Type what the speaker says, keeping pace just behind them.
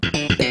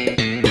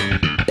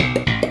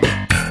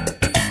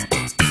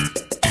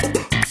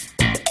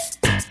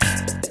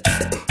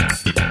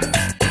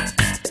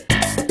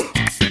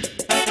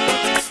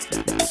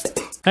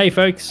Hey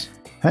folks,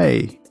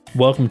 Hey,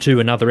 welcome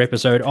to another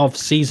episode of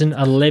Season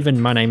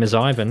 11. My name is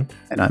Ivan.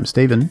 and I'm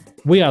Stephen.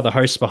 We are the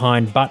hosts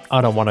behind But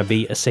I Don't Want to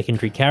Be a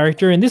Secondary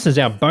Character, and this is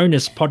our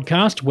bonus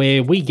podcast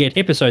where we get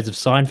episodes of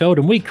Seinfeld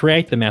and we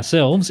create them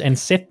ourselves and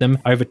set them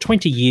over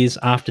 20 years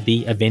after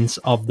the events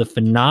of the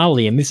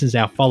finale, and this is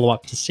our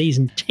follow-up to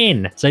Season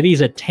 10. So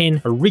these are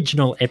 10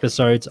 original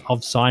episodes of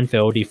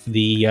Seinfeld if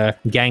the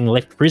gang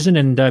left prison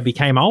and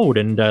became old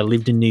and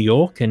lived in New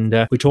York, and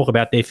we talk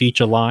about their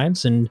future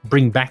lives and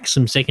bring back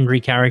some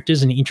secondary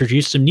characters and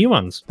introduce some new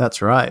ones.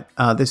 That's right.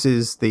 This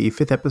is the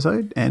 5th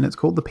episode, and it's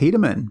called The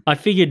Peterman. I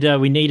figured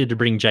we needed to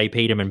bring Jay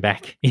Peterman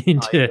back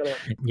into.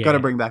 Got to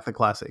bring back the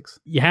classics.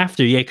 You have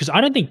to, yeah, because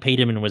I don't think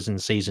Peterman was in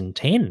season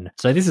 10.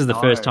 So this is the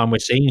first time we're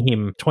seeing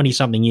him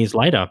 20-something years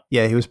later.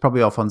 Yeah, he was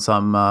probably off on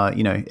some,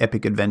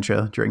 epic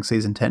adventure during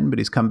season 10, but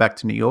he's come back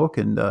to New York,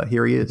 and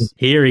here he is.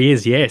 Here he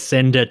is, yes.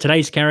 And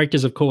today's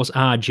characters, of course,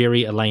 are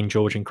Jerry, Elaine,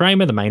 George, and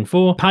Kramer, the main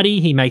four. Puddy,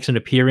 he makes an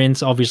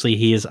appearance. Obviously,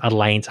 he is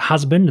Elaine's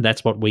husband.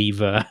 That's what we've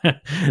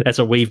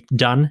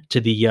done to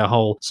the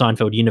whole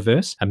Seinfeld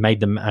universe and made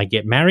them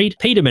get married.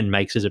 Peterman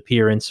makes his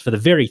appearance for the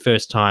very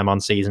first time on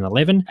season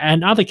 11.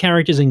 And other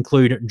characters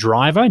include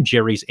Driver,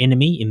 Jerry's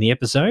enemy in the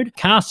episode,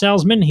 car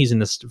salesman, he's in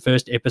the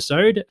first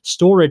episode,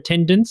 store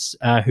attendants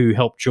who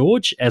help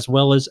George, as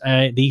well as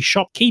the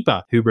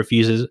shopkeeper who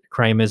refuses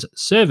Kramer's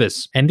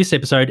service. And this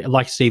episode,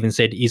 like Stephen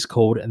said, is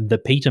called The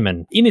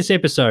Peterman. In this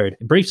episode,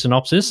 brief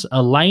synopsis,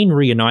 Elaine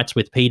reunites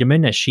with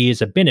Peterman as she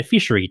is a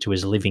beneficiary to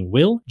his living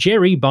will.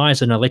 Jerry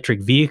buys an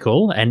electric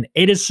vehicle, an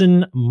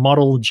Edison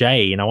Model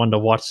J, and I wonder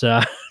what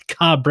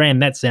car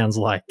brand that sounds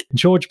like.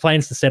 George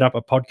plans to set up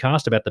a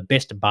podcast about the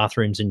best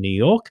bathrooms in New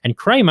York, and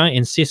Kramer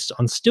insists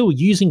on still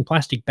using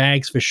plastic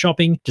bags for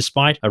shopping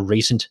despite a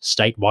recent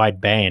statewide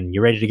ban.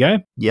 You ready to go?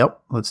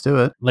 Yep, let's do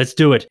it. Let's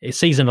do it. It's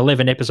season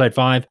 11, episode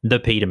 5, The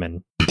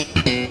Peterman.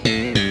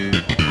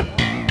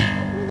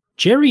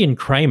 Jerry and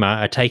Kramer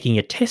are taking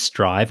a test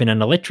drive in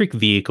an electric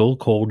vehicle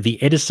called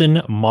the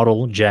Edison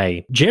Model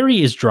J.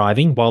 Jerry is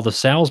driving while the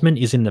salesman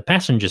is in the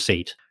passenger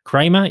seat.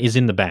 Kramer is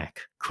in the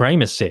back.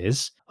 Kramer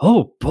says,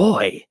 "Oh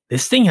boy,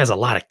 this thing has a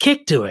lot of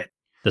kick to it."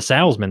 The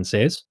salesman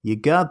says, You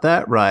got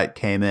that right,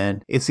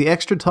 K-Man. It's the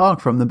extra torque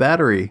from the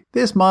battery.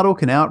 This model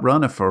can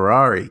outrun a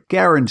Ferrari,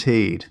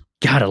 guaranteed.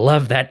 "Gotta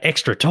love that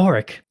extra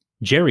torque."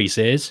 Jerry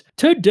says,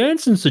 "Ted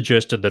Danson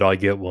suggested that I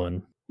get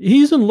one.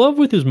 He's in love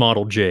with his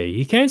Model J.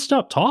 He can't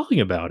stop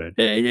talking about it.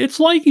 It's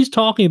like he's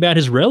talking about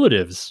his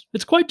relatives.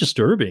 It's quite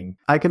disturbing."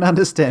 I can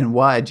understand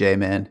why,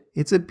 J-Man.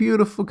 It's a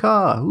beautiful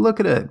car. Look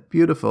at it.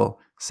 Beautiful.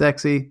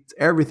 Sexy. It's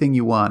everything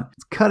you want.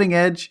 It's cutting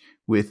edge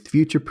with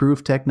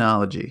future-proof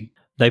technology.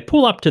 They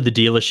pull up to the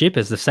dealership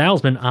as the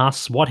salesman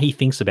asks what he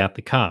thinks about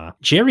the car.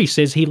 Jerry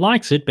says he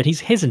likes it, but he's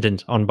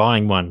hesitant on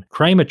buying one.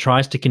 Kramer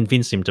tries to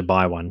convince him to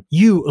buy one.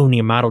 "You owning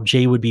a Model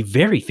J would be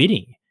very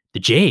fitting. The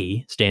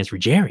J stands for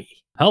Jerry.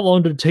 How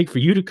long did it take for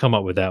you to come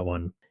up with that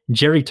one?"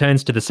 Jerry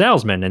turns to the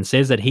salesman and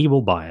says that he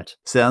will buy it.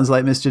 Sounds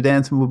like Mr.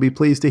 Danson will be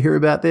pleased to hear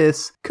about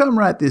this. Come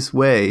right this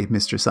way,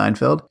 Mr.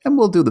 Seinfeld, and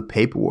we'll do the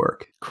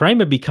paperwork.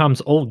 Kramer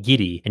becomes all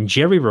giddy, and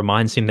Jerry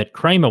reminds him that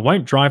Kramer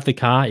won't drive the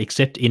car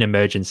except in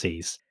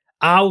emergencies.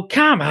 "Oh,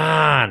 come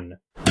on!"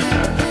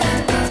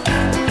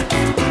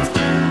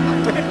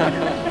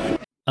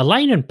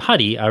 Elaine and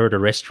Puddy are at a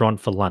restaurant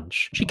for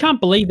lunch. She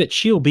can't believe that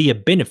she'll be a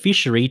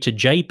beneficiary to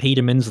Jay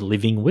Peterman's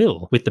living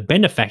will, with the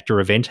benefactor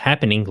event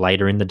happening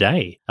later in the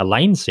day.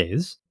 Elaine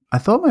says, I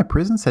thought my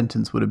prison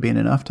sentence would have been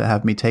enough to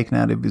have me taken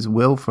out of his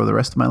will for the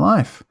rest of my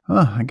life.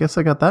 I guess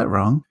I got that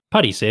wrong.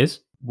 Puddy says,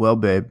 Well,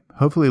 babe,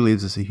 hopefully he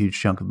leaves us a huge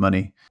chunk of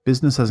money.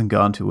 Business hasn't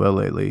gone too well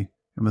lately.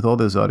 And with all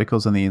those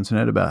articles on the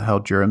internet about how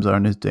germs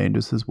aren't as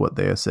dangerous as what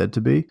they are said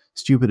to be,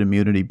 stupid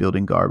immunity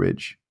building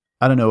garbage.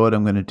 I don't know what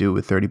I'm going to do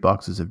with 30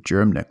 boxes of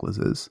germ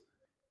necklaces.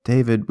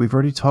 David, we've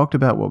already talked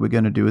about what we're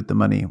going to do with the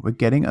money. We're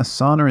getting a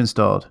sauna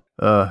installed.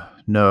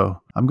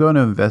 No. I'm going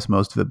to invest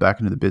most of it back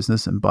into the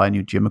business and buy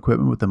new gym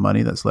equipment with the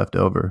money that's left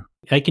over.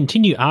 They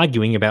continue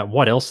arguing about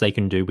what else they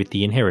can do with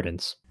the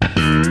inheritance.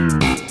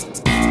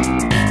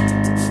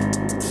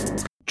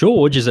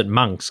 George is at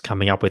Monk's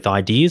coming up with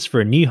ideas for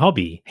a new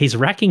hobby. He's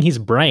racking his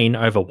brain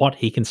over what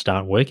he can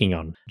start working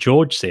on.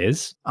 George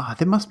says,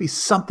 There must be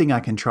something I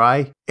can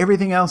try.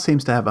 Everything else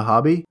seems to have a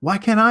hobby. Why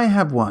can't I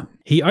have one?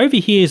 He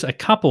overhears a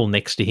couple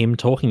next to him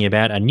talking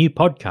about a new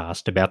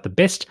podcast about the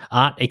best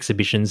art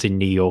exhibitions in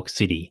New York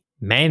City.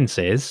 Man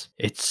says,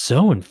 "It's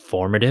so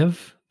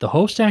informative. The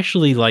host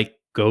actually,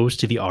 goes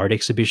to the art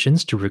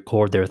exhibitions to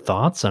record their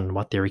thoughts on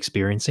what they're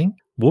experiencing."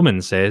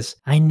 Woman says,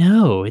 "I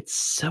know, it's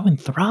so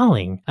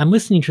enthralling. I'm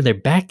listening to their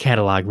back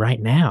catalogue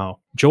right now."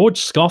 George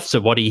scoffs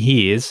at what he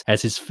hears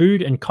as his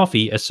food and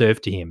coffee are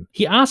served to him.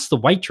 He asks the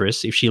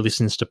waitress if she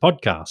listens to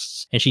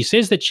podcasts, and she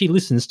says that she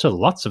listens to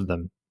lots of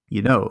them.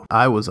 You know,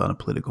 I was on a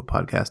political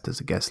podcast as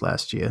a guest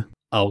last year.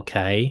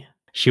 Okay.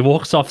 She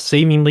walks off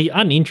seemingly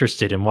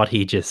uninterested in what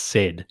he just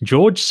said.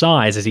 George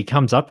sighs as he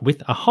comes up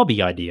with a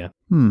hobby idea.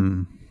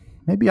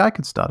 Maybe I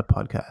could start a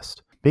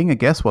podcast. Being a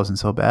guest wasn't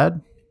so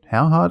bad.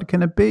 How hard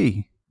can it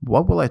be?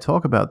 What will I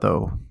talk about,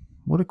 though?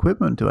 What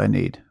equipment do I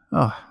need?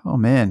 Oh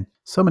man,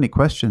 so many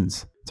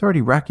questions. It's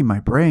already racking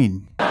my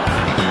brain.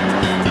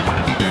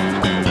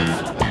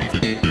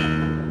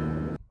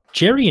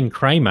 Jerry and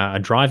Kramer are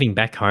driving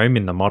back home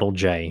in the Model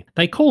J.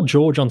 They call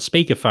George on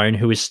speakerphone,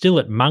 who is still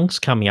at Monk's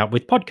coming up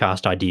with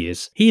podcast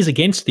ideas. He is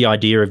against the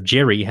idea of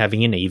Jerry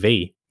having an EV.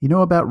 You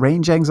know about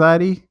range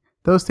anxiety?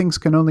 Those things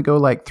can only go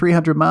like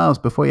 300 miles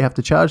before you have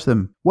to charge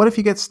them. What if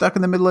you get stuck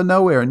in the middle of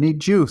nowhere and need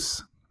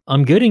juice?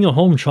 I'm getting a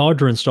home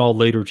charger installed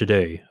later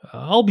today.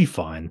 I'll be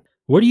fine.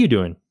 What are you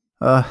doing?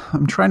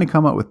 I'm trying to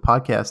come up with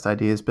podcast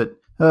ideas, but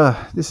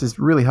this is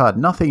really hard.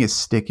 Nothing is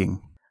sticking.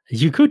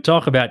 You could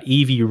talk about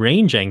EV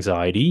range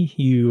anxiety.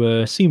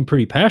 You seem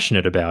pretty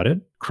passionate about it.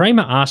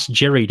 Kramer asks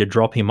Jerry to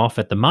drop him off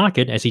at the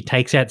market as he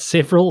takes out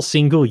several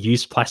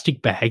single-use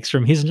plastic bags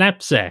from his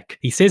knapsack.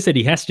 He says that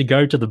he has to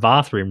go to the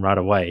bathroom right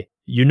away.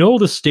 You know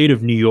the state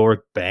of New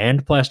York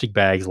banned plastic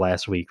bags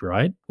last week,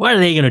 right? What are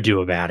they going to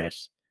do about it?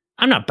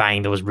 I'm not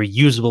buying those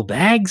reusable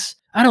bags.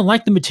 I don't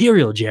like the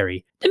material,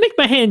 Jerry. They make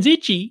my hands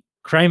itchy.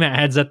 Kramer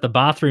adds that the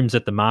bathrooms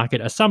at the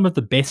market are some of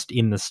the best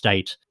in the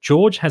state.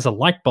 George has a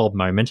light bulb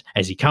moment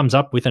as he comes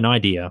up with an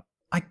idea.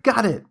 I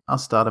got it! I'll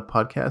start a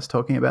podcast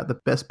talking about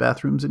the best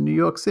bathrooms in New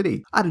York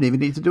City. I didn't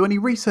even need to do any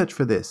research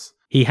for this.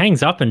 He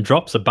hangs up and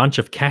drops a bunch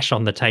of cash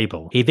on the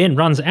table. He then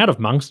runs out of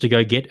Monk's to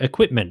go get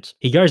equipment.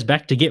 He goes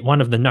back to get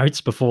one of the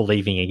notes before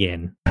leaving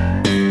again.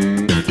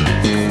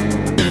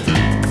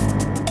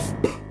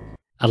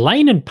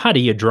 Elaine and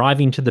Putty are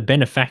driving to the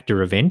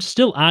benefactor event,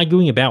 still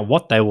arguing about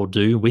what they will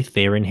do with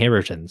their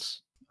inheritance.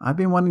 I've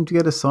been wanting to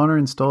get a sauna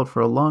installed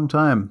for a long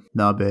time.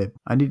 Nah, babe,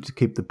 I need to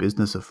keep the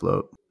business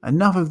afloat.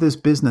 Enough of this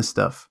business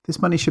stuff.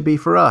 This money should be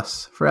for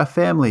us, for our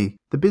family.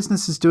 The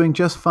business is doing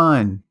just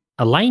fine.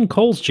 Elaine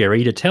calls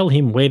Jerry to tell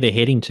him where they're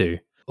heading to.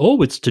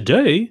 Oh, it's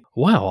today?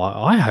 Wow,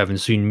 I haven't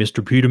seen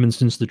Mr. Peterman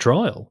since the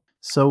trial.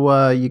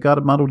 So, you got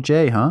a Model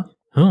J, huh?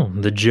 Oh,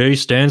 the J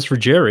stands for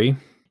Jerry.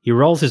 He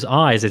rolls his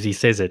eyes as he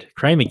says it.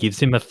 Kramer gives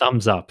him a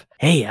thumbs up.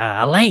 Hey,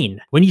 Elaine,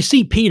 when you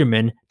see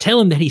Peterman, tell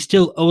him that he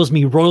still owes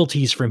me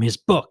royalties from his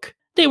book.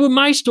 There were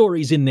my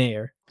stories in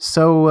there.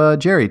 So,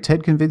 Jerry,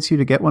 Ted convinced you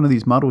to get one of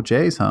these Model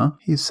Js, huh?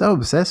 He's so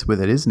obsessed with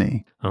it, isn't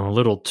he? A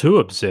little too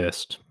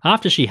obsessed.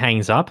 After she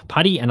hangs up,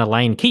 Putty and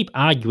Elaine keep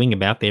arguing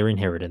about their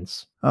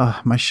inheritance.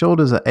 My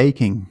shoulders are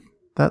aching.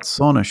 That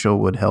sauna sure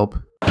would help.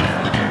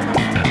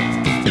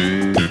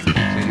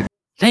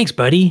 Thanks,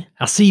 buddy.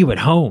 I'll see you at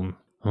home.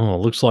 Oh,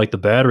 looks like the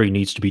battery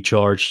needs to be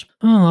charged.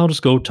 Oh, I'll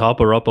just go top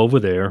her up over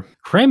there.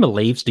 Kramer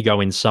leaves to go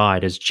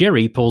inside as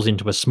Jerry pulls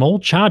into a small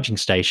charging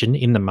station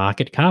in the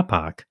market car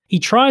park. He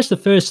tries the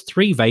first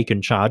 3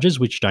 vacant chargers,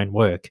 which don't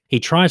work. He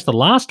tries the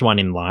last one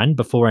in line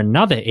before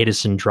another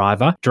Edison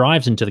driver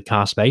drives into the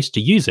car space to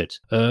use it.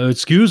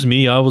 Excuse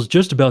me, I was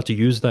just about to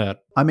use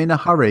that. I'm in a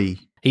hurry.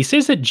 He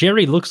says that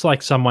Jerry looks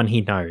like someone he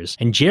knows,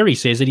 and Jerry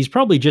says that he's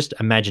probably just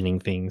imagining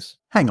things.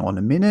 Hang on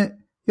a minute.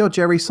 You're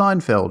Jerry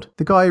Seinfeld,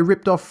 the guy who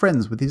ripped off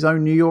Friends with his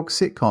own New York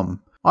sitcom.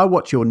 I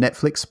watched your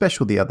Netflix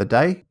special the other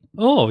day.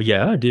 Oh,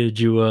 yeah? Did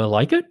you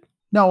like it?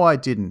 No, I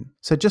didn't.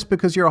 So just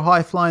because you're a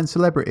high-flying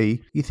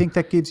celebrity, you think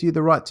that gives you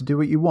the right to do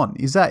what you want?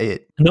 Is that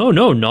it? No,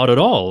 not at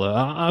all.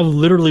 I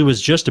literally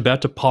was just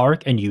about to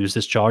park and use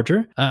this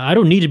charger. I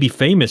don't need to be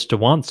famous to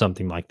want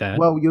something like that.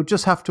 Well, you'll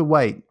just have to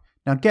wait.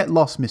 Now get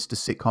lost, Mr.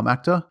 Sitcom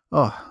Actor.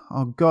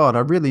 Oh God, I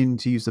really need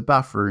to use the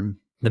bathroom.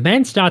 The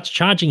man starts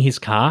charging his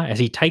car as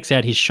he takes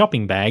out his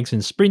shopping bags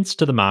and sprints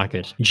to the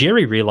market.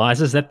 Jerry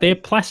realizes that they're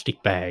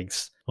plastic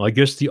bags. I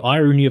guess the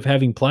irony of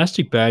having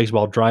plastic bags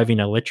while driving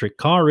an electric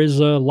car is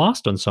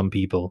lost on some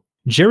people.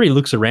 Jerry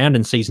looks around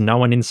and sees no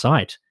one in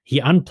sight.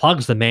 He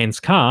unplugs the man's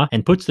car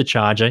and puts the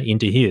charger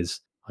into his.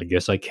 I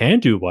guess I can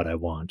do what I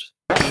want.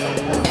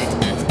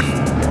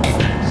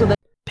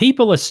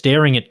 People are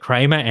staring at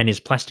Kramer and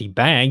his plastic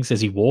bags as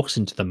he walks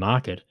into the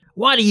market.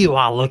 What are you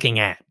all looking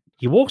at?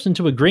 He walks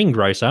into a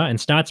greengrocer and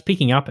starts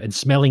picking up and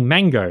smelling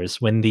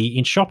mangoes when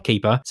the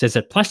shopkeeper says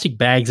that plastic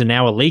bags are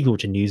now illegal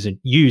to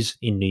use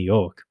in New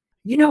York.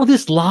 You know,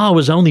 this law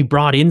was only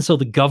brought in so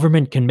the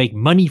government can make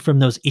money from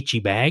those itchy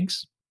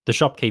bags, the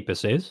shopkeeper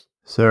says.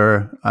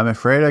 Sir, I'm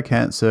afraid I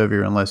can't serve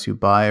you unless you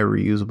buy a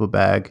reusable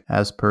bag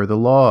as per the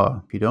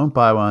law. If you don't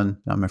buy one,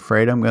 I'm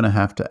afraid I'm going to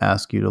have to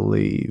ask you to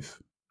leave.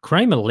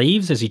 Kramer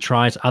leaves as he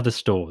tries other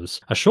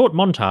stores. A short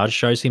montage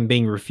shows him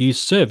being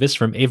refused service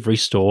from every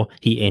store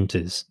he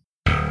enters.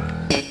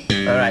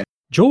 All right.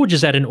 George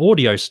is at an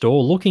audio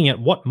store looking at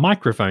what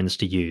microphones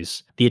to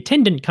use. The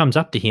attendant comes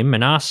up to him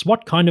and asks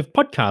what kind of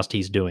podcast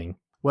he's doing.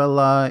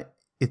 Well,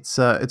 it's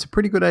a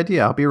pretty good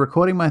idea. I'll be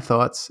recording my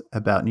thoughts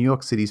about New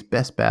York City's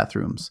best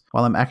bathrooms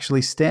while I'm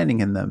actually standing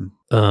in them.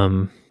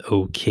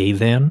 Okay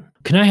then.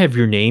 Can I have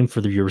your name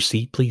for your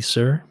receipt, please,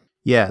 sir?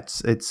 Yeah,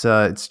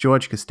 it's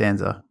George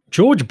Costanza.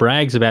 George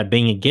brags about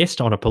being a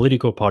guest on a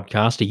political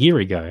podcast a year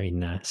ago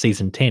in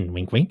season 10,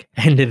 wink wink.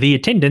 And the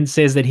attendant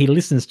says that he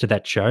listens to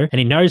that show and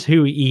he knows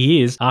who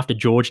he is after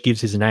George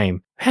gives his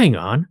name. Hang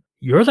on,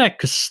 you're that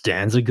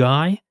Costanza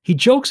guy? He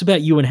jokes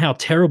about you and how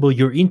terrible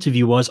your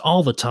interview was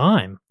all the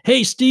time.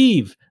 Hey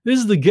Steve, this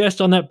is the guest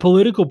on that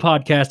political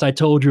podcast I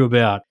told you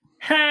about.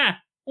 Ha!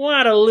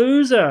 What a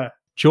loser!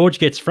 George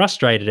gets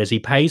frustrated as he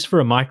pays for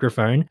a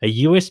microphone,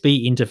 a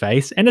USB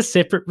interface, and a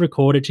separate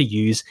recorder to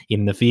use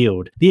in the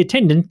field. The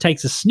attendant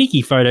takes a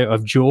sneaky photo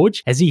of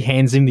George as he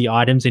hands him the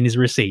items in his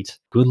receipt.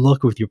 Good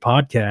luck with your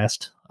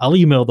podcast. I'll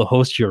email the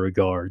host your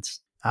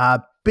regards.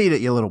 Beat it,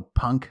 you little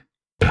punk.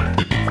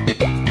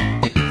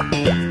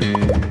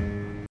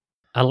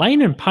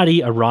 Elaine and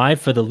Putty arrive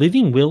for the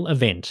Living Will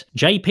event.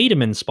 Jay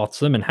Peterman spots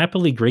them and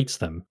happily greets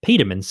them.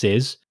 Peterman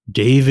says,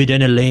 "David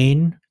and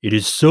Elaine, it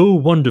is so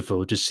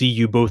wonderful to see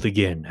you both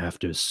again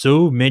after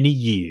so many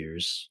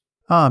years."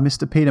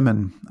 Mr.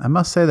 Peterman, I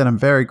must say that I'm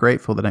very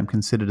grateful that I'm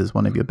considered as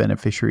one of your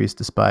beneficiaries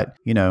despite,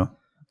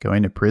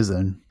 going to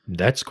prison.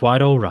 That's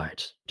quite all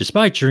right.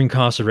 Despite your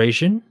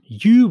incarceration,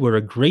 you were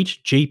a great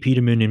Jay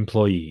Peterman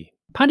employee.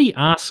 Putty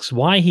asks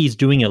why he's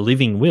doing a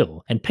living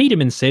will, and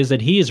Peterman says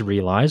that he has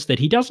realised that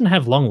he doesn't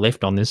have long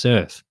left on this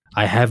earth.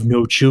 "I have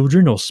no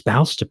children or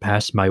spouse to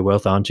pass my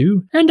wealth on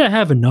to, and I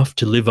have enough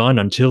to live on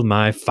until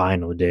my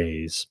final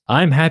days.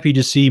 I'm happy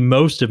to see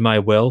most of my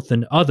wealth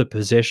and other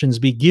possessions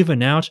be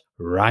given out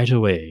right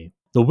away."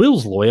 The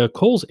will's lawyer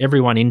calls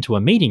everyone into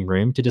a meeting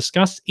room to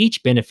discuss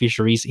each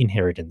beneficiary's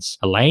inheritance.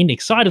 Elaine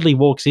excitedly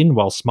walks in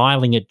while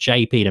smiling at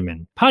Jay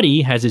Peterman.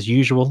 Putty has his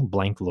usual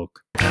blank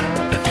look.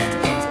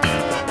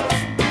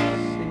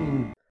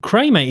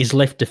 Kramer is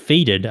left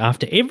defeated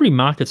after every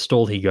market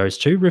stall he goes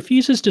to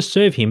refuses to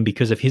serve him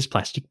because of his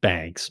plastic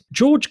bags.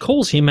 George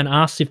calls him and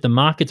asks if the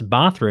market's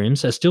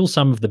bathrooms are still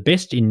some of the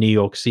best in New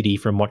York City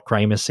from what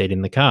Kramer said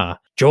in the car.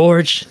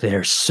 "George,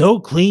 they're so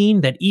clean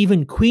that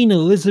even Queen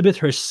Elizabeth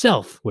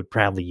herself would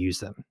proudly use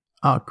them."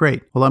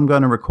 Great. Well, I'm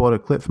going to record a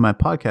clip for my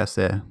podcast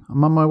there.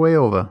 I'm on my way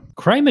over.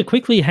 Kramer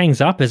quickly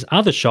hangs up as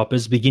other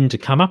shoppers begin to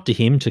come up to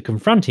him to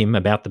confront him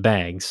about the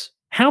bags.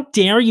 "How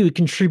dare you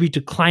contribute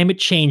to climate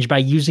change by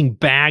using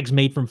bags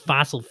made from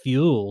fossil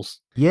fuels?"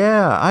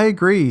 Yeah, I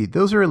agree.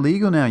 Those are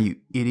illegal now, you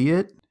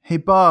idiot. Hey,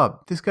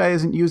 Bob, this guy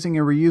isn't using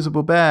a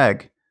reusable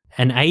bag.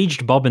 An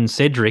aged Bob and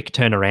Cedric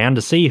turn around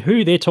to see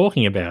who they're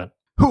talking about.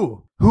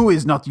 Who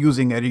is not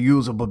using a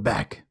reusable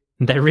bag?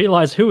 They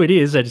realise who it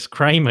is as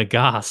Kramer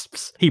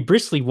gasps. He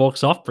briskly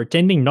walks off,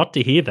 pretending not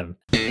to hear them.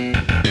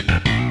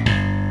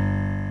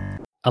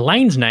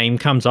 Elaine's name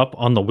comes up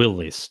on the will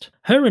list.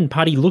 Her and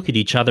Putty look at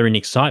each other in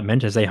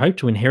excitement as they hope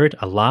to inherit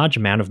a large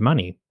amount of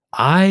money.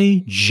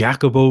 "I,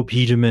 Jacobo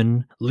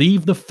Peterman,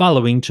 leave the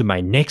following to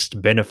my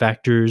next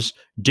benefactors,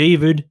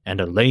 David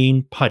and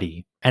Elaine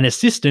Putty." An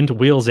assistant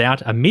wheels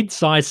out a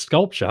mid-sized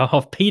sculpture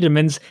of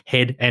Peterman's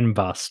head and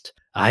bust.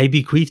 "I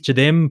bequeath to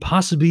them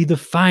possibly the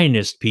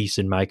finest piece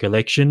in my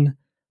collection,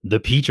 the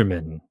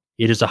Peterman.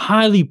 It is a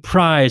highly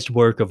prized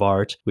work of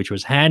art which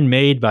was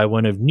handmade by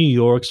one of New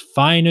York's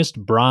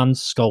finest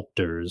bronze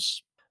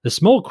sculptors." The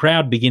small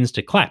crowd begins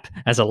to clap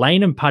as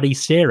Elaine and Putty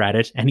stare at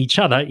it and each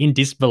other in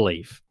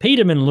disbelief.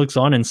 Peterman looks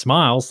on and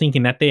smiles,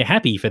 thinking that they're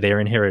happy for their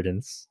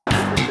inheritance.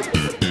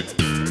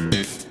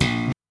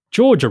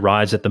 George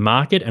arrives at the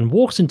market and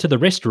walks into the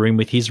restroom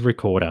with his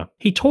recorder.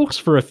 He talks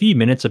for a few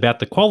minutes about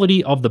the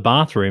quality of the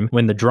bathroom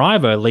when the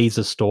driver leaves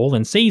the stall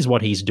and sees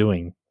what he's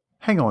doing.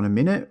 Hang on a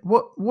minute.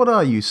 What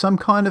are you, some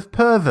kind of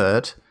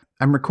pervert?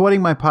 I'm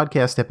recording my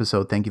podcast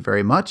episode, thank you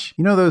very much.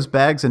 You know those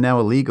bags are now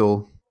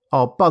illegal.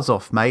 Oh, buzz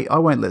off, mate. I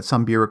won't let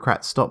some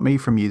bureaucrat stop me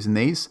from using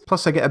these.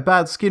 Plus, I get a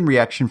bad skin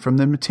reaction from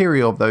the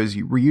material of those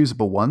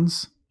reusable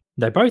ones.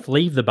 They both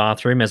leave the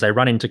bathroom as they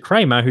run into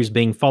Kramer, who's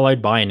being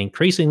followed by an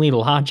increasingly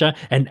larger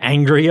and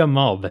angrier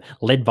mob,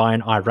 led by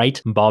an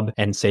irate Bob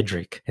and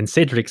Cedric. And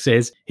Cedric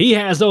says, "He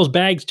has those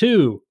bags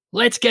too.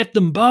 Let's get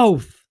them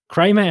both."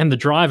 Kramer and the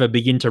driver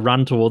begin to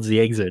run towards the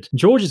exit.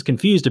 George is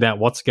confused about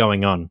what's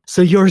going on.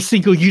 "So you're a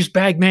single-use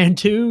bag man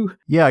too?"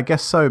 Yeah, I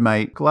guess so,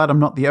 mate. Glad I'm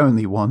not the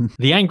only one.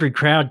 The angry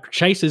crowd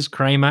chases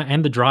Kramer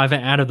and the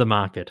driver out of the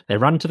market. They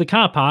run to the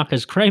car park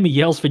as Kramer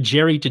yells for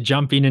Jerry to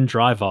jump in and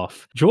drive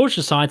off. George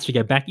decides to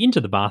go back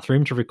into the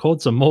bathroom to record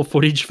some more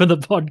footage for the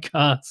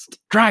podcast.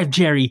 "Drive,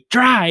 Jerry,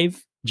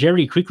 drive!"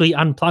 Jerry quickly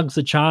unplugs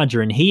the charger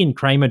and he and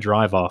Kramer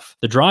drive off.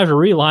 The driver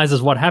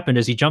realizes what happened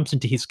as he jumps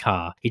into his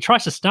car. He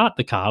tries to start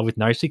the car with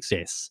no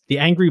success. The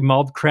angry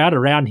mob crowd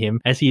around him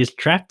as he is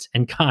trapped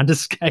and can't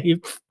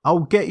escape.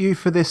 "I'll get you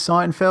for this,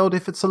 Seinfeld,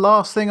 if it's the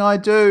last thing I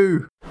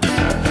do."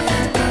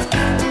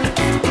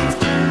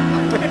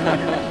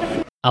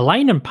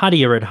 Elaine and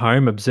Putty are at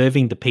home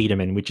observing the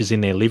Peterman, which is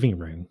in their living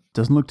room.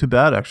 Doesn't look too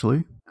bad,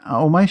 actually.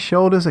 Oh, my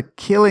shoulders are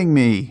killing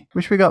me.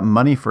 Wish we got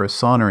money for a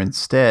sauna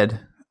instead.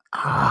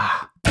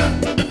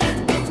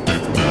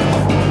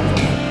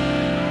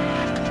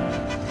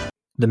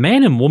 The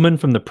man and woman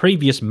from the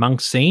previous monk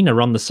scene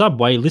are on the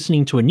subway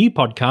listening to a new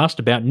podcast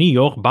about New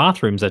York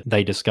bathrooms that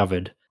they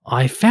discovered.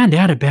 "I found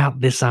out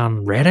about this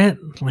on Reddit.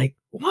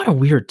 What a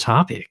weird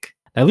topic."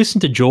 They listen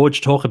to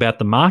George talk about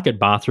the market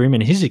bathroom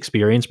and his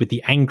experience with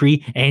the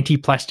angry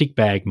anti-plastic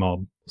bag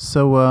mob.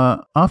 So,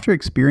 after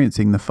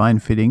experiencing the fine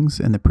fittings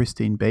and the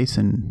pristine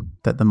basin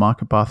that the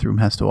market bathroom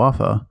has to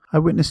offer, I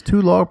witnessed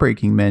two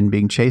law-breaking men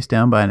being chased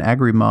down by an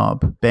angry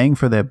mob, baying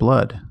for their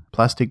blood.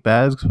 Plastic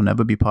bags will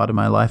never be part of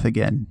my life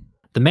again.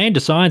 The man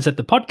decides that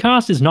the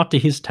podcast is not to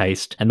his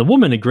taste, and the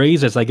woman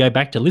agrees as they go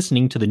back to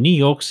listening to the New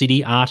York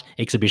City Art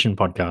Exhibition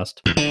podcast.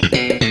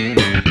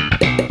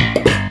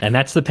 And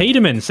that's The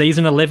Peterman,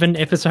 Season 11,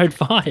 Episode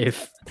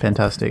 5.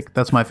 Fantastic.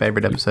 That's my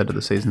favourite episode of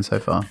the season so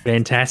far.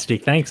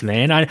 Fantastic. Thanks,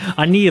 man.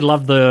 I nearly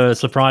love the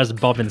surprise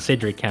Bob and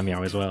Cedric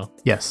cameo as well.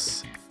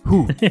 Yes.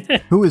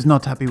 Who is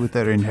not happy with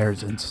their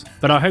inheritance?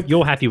 But I hope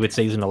you're happy with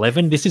Season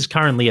 11. This is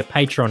currently a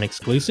Patreon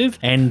exclusive.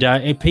 And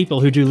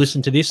people who do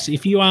listen to this,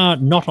 if you are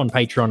not on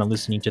Patreon and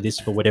listening to this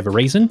for whatever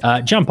reason,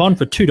 jump on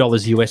for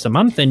 $2 US a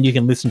month and you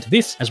can listen to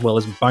this as well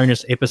as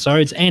bonus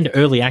episodes and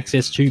early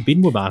access to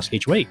Bidwabask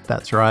each week.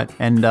 That's right.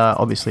 And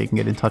obviously you can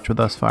get in touch with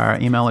us via our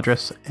email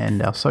address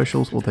and our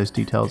socials. All those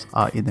details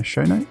are in the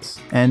show notes.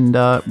 And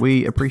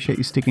we appreciate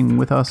you sticking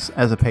with us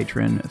as a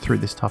patron through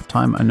this tough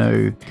time. I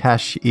know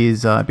cash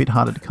is a bit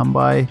harder to come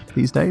by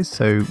these days,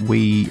 so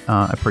we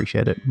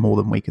appreciate it more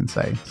than we can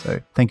say.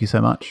 So thank you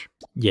so much.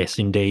 Yes,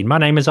 indeed. My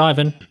name is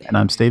Ivan. And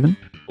I'm Stephen.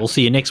 We'll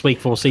see you next week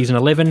for Season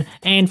 11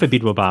 and for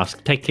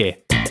Bidwabask. Take care.